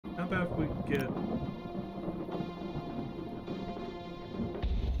about if we get...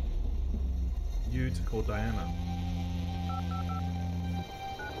 you to call Diana?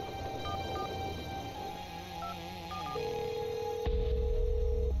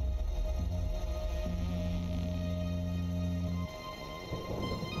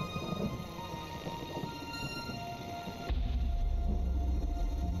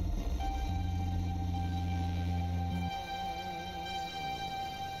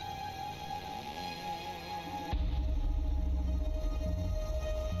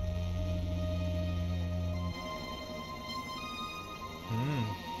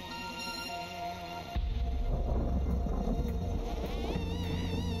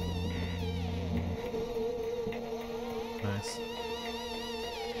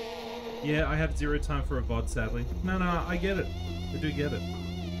 Yeah, I have zero time for a VOD, sadly. No, I get it. I do get it.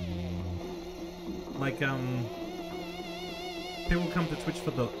 Like, people come to Twitch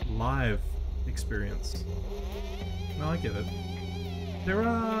for the live experience. No, I get it. There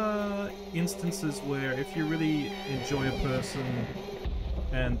are instances where if you really enjoy a person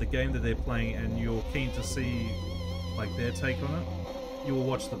and the game that they're playing and you're keen to see, like, their take on it, you will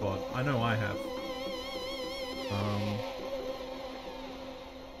watch the VOD. I know I have.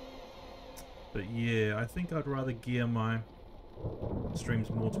 But yeah, I think I'd rather gear my streams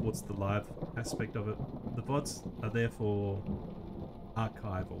more towards the live aspect of it. The VODs are there for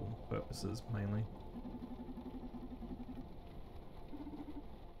archival purposes, mainly.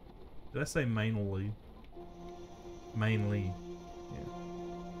 Did I say mainly? Mainly. Yeah.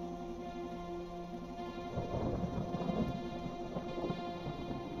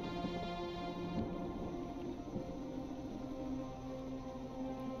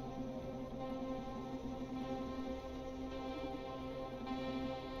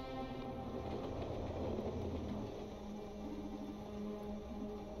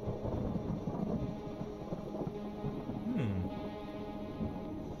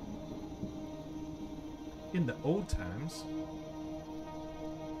 In the old times.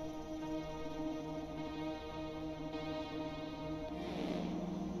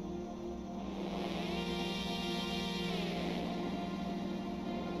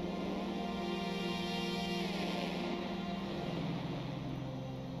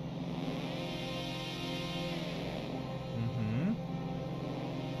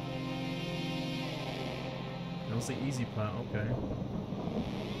 That was the easy part, okay.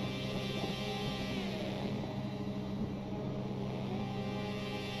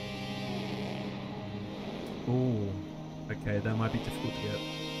 Ooh, okay, that might be difficult to get.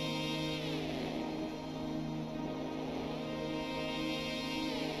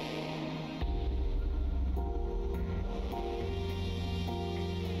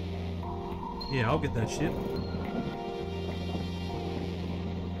 Yeah, I'll get that shit.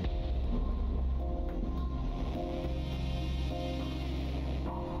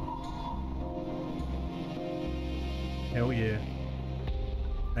 Hell yeah.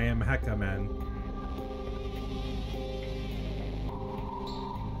 I am hacker man.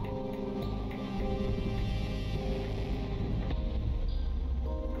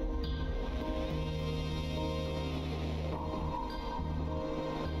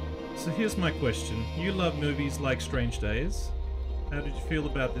 So here's my question. You love movies like Strange Days. How did you feel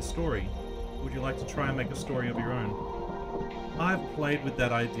about this story? Would you like to try and make a story of your own? I've played with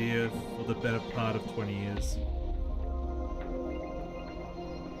that idea for the better part of 20 years.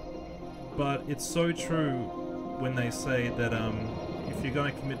 But it's so true when they say that if you're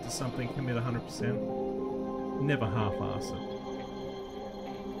going to commit to something, commit 100%. Never half-ass it.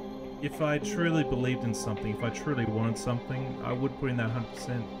 If I truly believed in something, if I truly wanted something, I would put in that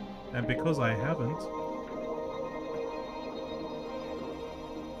 100%. And because I haven't...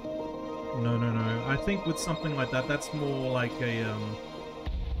 No. I think with something like that, that's more like a,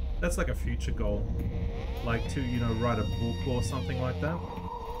 that's like a future goal. Like to, you know, write a book or something like that.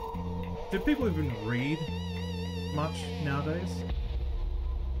 Do people even read much nowadays?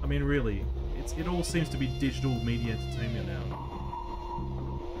 I mean, really, it all seems to be digital media entertainment now.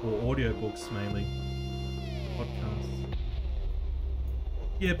 Or audiobooks, mainly. Podcasts.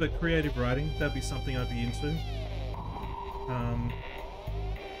 Yeah, but creative writing, that'd be something I'd be into.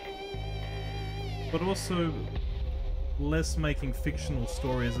 But also less making fictional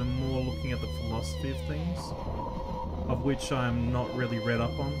stories and more looking at the philosophy of things, of which I'm not really read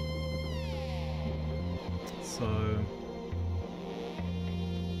up on. So...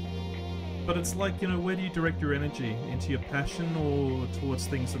 But it's like, you know, where do you direct your energy? Into your passion or towards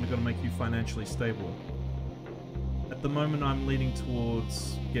things that are going to make you financially stable? At the moment, I'm leaning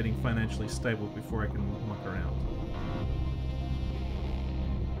towards getting financially stable before I can muck around.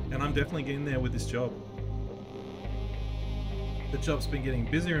 And I'm definitely getting there with this job. The job's been getting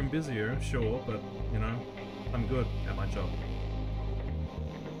busier and busier, sure, but, you know, I'm good at my job.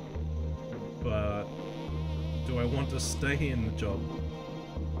 But do I want to stay in the job?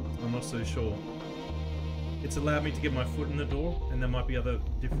 I'm not so sure. It's allowed me to get my foot in the door, and there might be other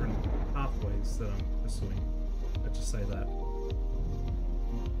different pathways that I'm pursuing. Let's just say that.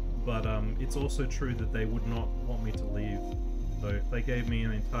 But it's also true that they would not want me to leave. So if they gave me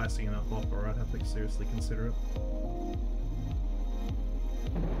an enticing enough offer, I'd have to seriously consider it.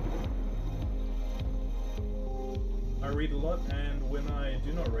 I read a lot, and when I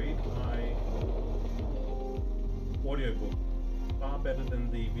do not read, I audiobook. Far better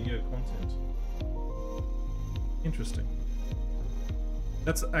than the video content. Interesting.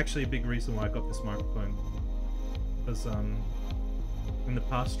 That's actually a big reason why I got this microphone. Because in the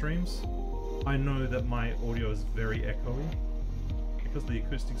past streams, I know that my audio is very echoey because of the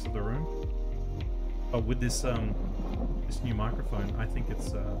acoustics of the room. But with this this new microphone, I think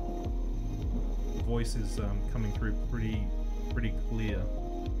it's the voice is coming through pretty clear.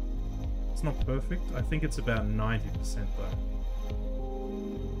 It's not perfect. I think it's about 90% though.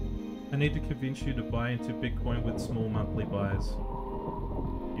 I need to convince you to buy into Bitcoin with small monthly buys.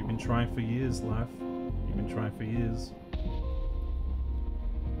 You've been trying for years, Life. You've been trying for years.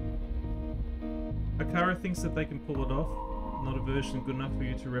 Akara thinks that they can pull it off. Not a version good enough for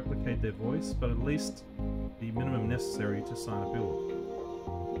you to replicate their voice, but at least the minimum necessary to sign a build.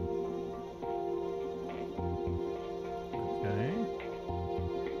 Okay.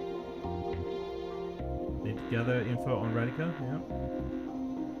 Need to gather info on Radica, yeah.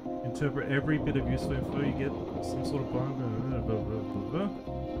 Interpret every bit of useful info you get, some sort of blah, blah, blah, blah, blah.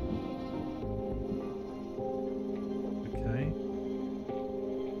 Okay.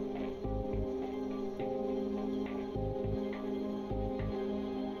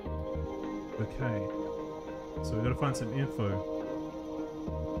 Okay. So we gotta find some info.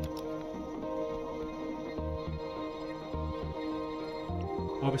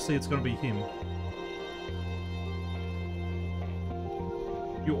 Obviously it's gonna be him.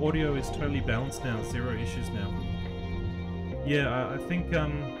 Your audio is totally balanced now, 0 issues now. Yeah, I think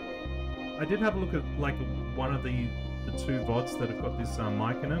I did have a look at like one of the 2 VODs that have got this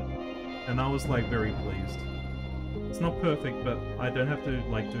mic in it, and I was like very pleased. It's not perfect, but I don't have to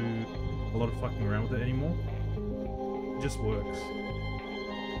like do a lot of fucking around with it anymore. It just works.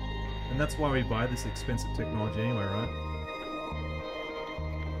 And that's why we buy this expensive technology anyway, right?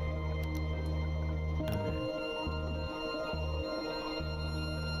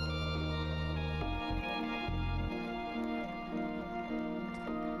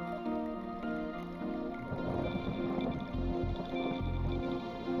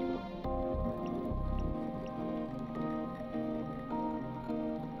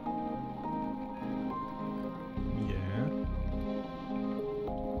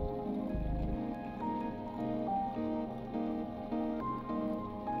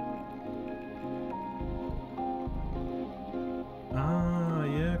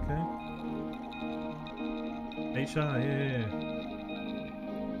 Yeah.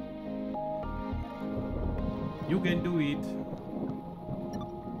 You can do it.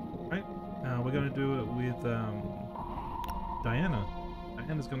 Right? We're gonna do it with Diana.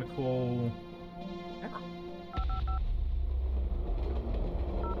 Diana's gonna call.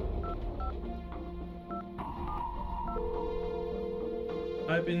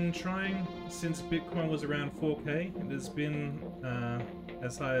 I've been trying since Bitcoin was around 4K. It has been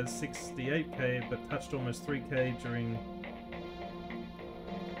as high as 68K, but touched almost 3K during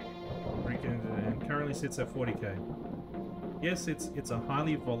weekend, and currently sits at 40K. Yes, it's a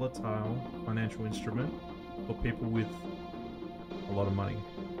highly volatile financial instrument for people with a lot of money.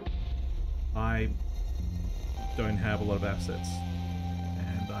 I don't have a lot of assets,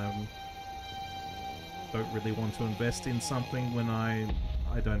 and I don't really want to invest in something when I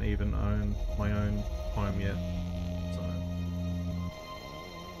don't even own my own home yet.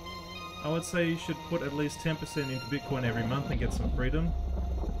 I would say you should put at least 10% into Bitcoin every month and get some freedom.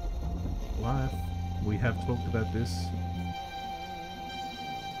 Life. We have talked about this.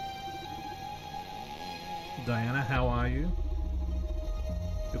 Diana, how are you?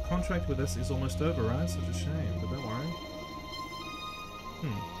 Your contract with us is almost over, right? Such a shame, but don't worry.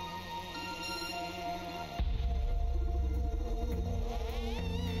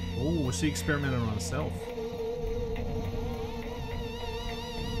 Oh, she experimented on herself.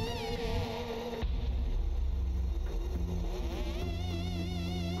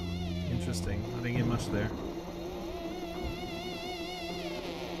 Interesting. I didn't get much there.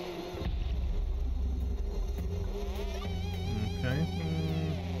 Okay.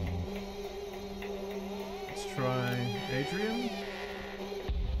 try Adrian.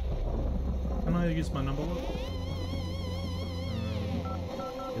 Can I use my number lock?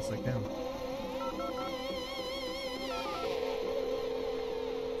 Yes, I can.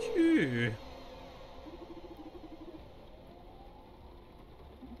 Phew.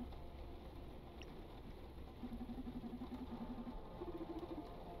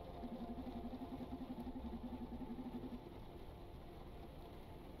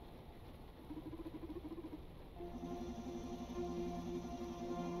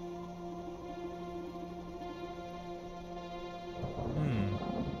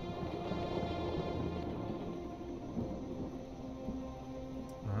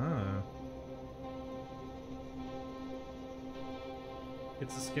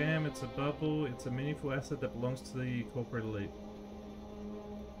 It's a scam, it's a bubble, it's a meaningful asset that belongs to the corporate elite.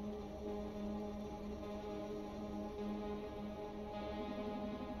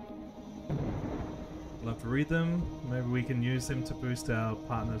 Love to read them. Maybe we can use them to boost our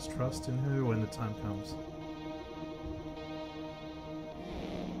partner's trust in her when the time comes.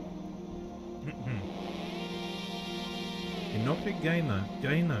 Inoki Gaino.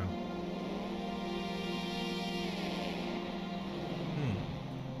 Gaino.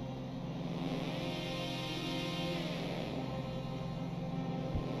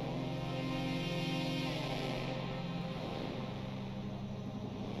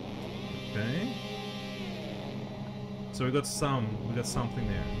 Okay. So we got something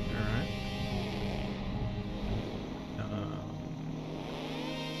there. All right.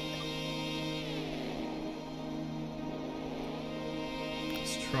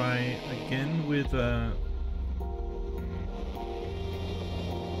 Let's try again with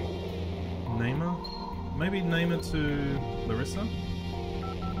Namer. Maybe Namer to Larissa.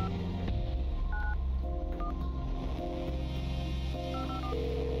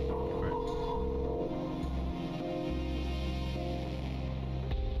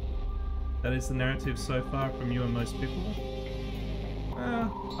 That is the narrative so far from you and most people.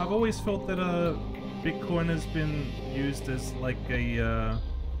 I've always felt that Bitcoin has been used as like a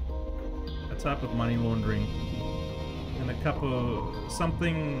type of money laundering and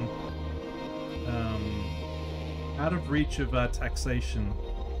something out of reach of taxation.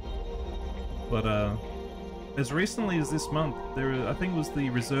 But as recently as this month, I think it was the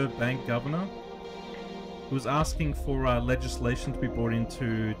Reserve Bank governor who was asking for legislation to be brought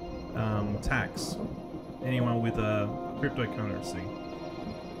into tax anyone with a cryptocurrency.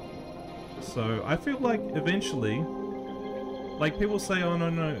 So I feel like eventually, like people say, oh no,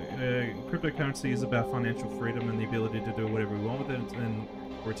 cryptocurrency is about financial freedom and the ability to do whatever we want with it, and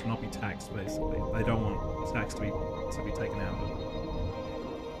for it to not be taxed. Basically, they don't want tax to be taken out of it.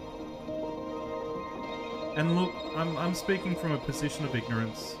 And look, I'm speaking from a position of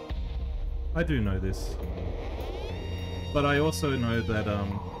ignorance. I do know this, but I also know that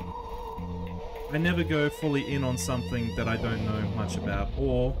I never go fully in on something that I don't know much about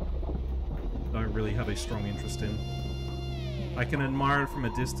or don't really have a strong interest in. I can admire it from a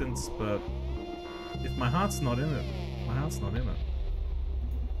distance, but if my heart's not in it, my heart's not in it.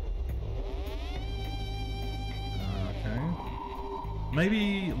 Okay.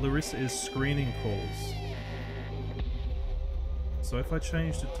 Maybe Larissa is screening calls. So if I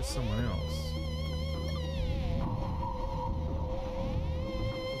changed it to someone else,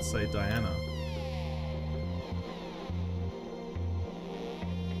 let's say Diana.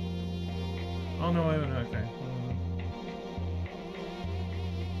 Oh no, okay.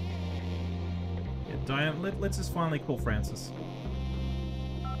 Yeah, Diana, let's just finally call Francis.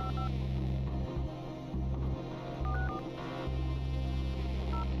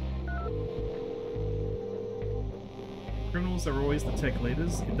 Criminals are always the tech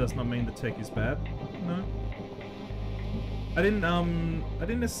leaders. It does not mean the tech is bad. No. I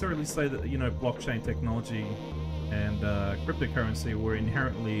didn't necessarily say that, you know, blockchain technology and cryptocurrency were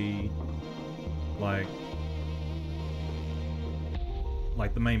inherently like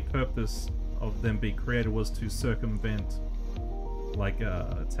the main purpose of them being created was to circumvent like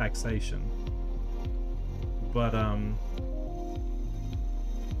taxation. But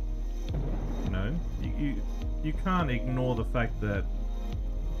you know, you can't ignore the fact that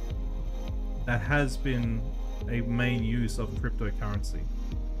that has been a main use of cryptocurrency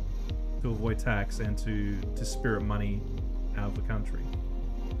to avoid tax and to spirit money out of the country.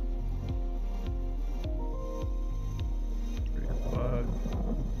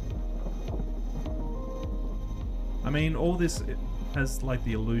 I mean, all this has like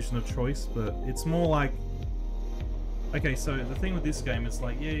the illusion of choice, but it's more like, okay, so the thing with this game is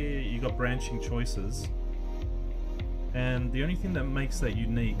like, yeah, you got branching choices, and the only thing that makes that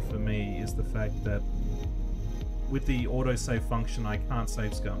unique for me is the fact that with the autosave function, I can't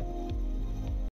save scum.